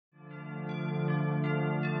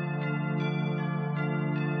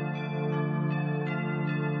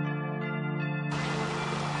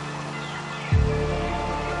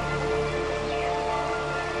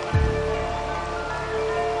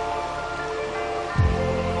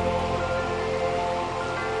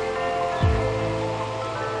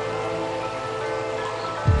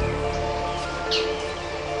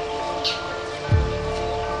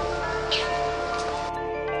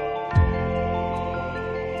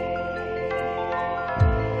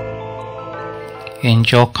In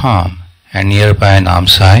Jokham and nearby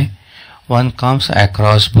Namsai, one comes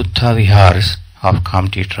across Buddha Vihars of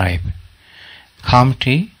Khamti tribe.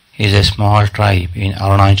 Khamti is a small tribe in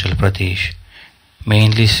Arunachal Pradesh,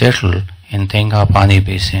 mainly settled in Tangapani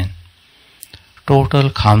basin.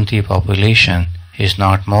 Total Khamti population is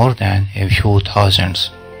not more than a few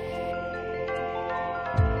thousands.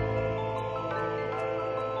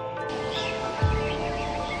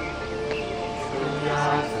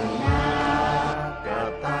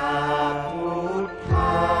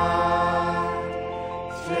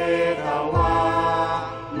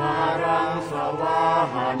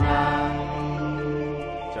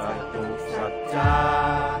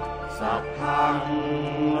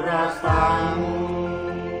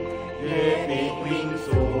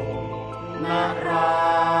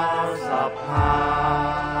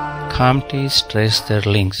 Khamtis trace their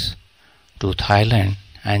links to Thailand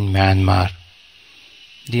and Myanmar.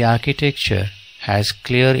 The architecture has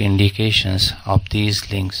clear indications of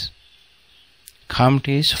these links.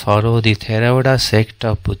 Khamtis follow the Therawada sect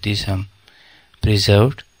of Buddhism,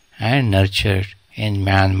 preserved and nurtured in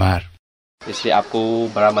Myanmar. इसलिए आपको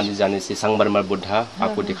बड़ा मंदिर जाने से संगमरमर बुद्धा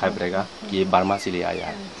आपको दिखाई पड़ेगा कि ये बर्मा से ले आया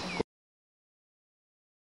है.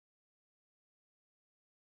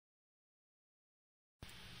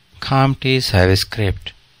 Khamtis have a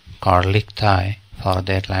script called Likthai for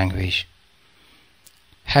their language.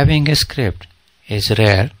 Having a script is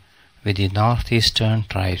rare with the northeastern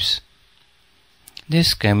tribes.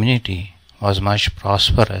 This community was much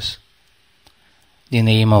prosperous. The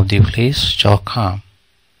name of the place, Jokham,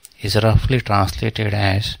 is roughly translated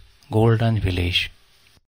as Golden Village.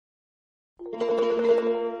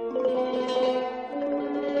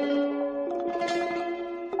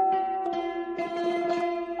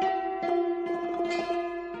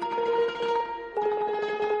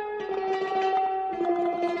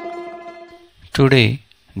 Today,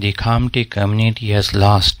 the Khamti community has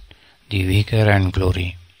lost the vigor and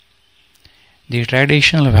glory. The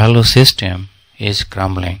traditional value system is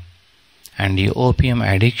crumbling, and the opium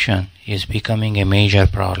addiction is becoming a major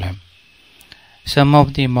problem. Some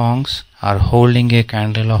of the monks are holding a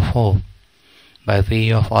candle of hope by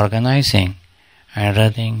way of organizing and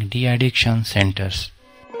running de-addiction centers.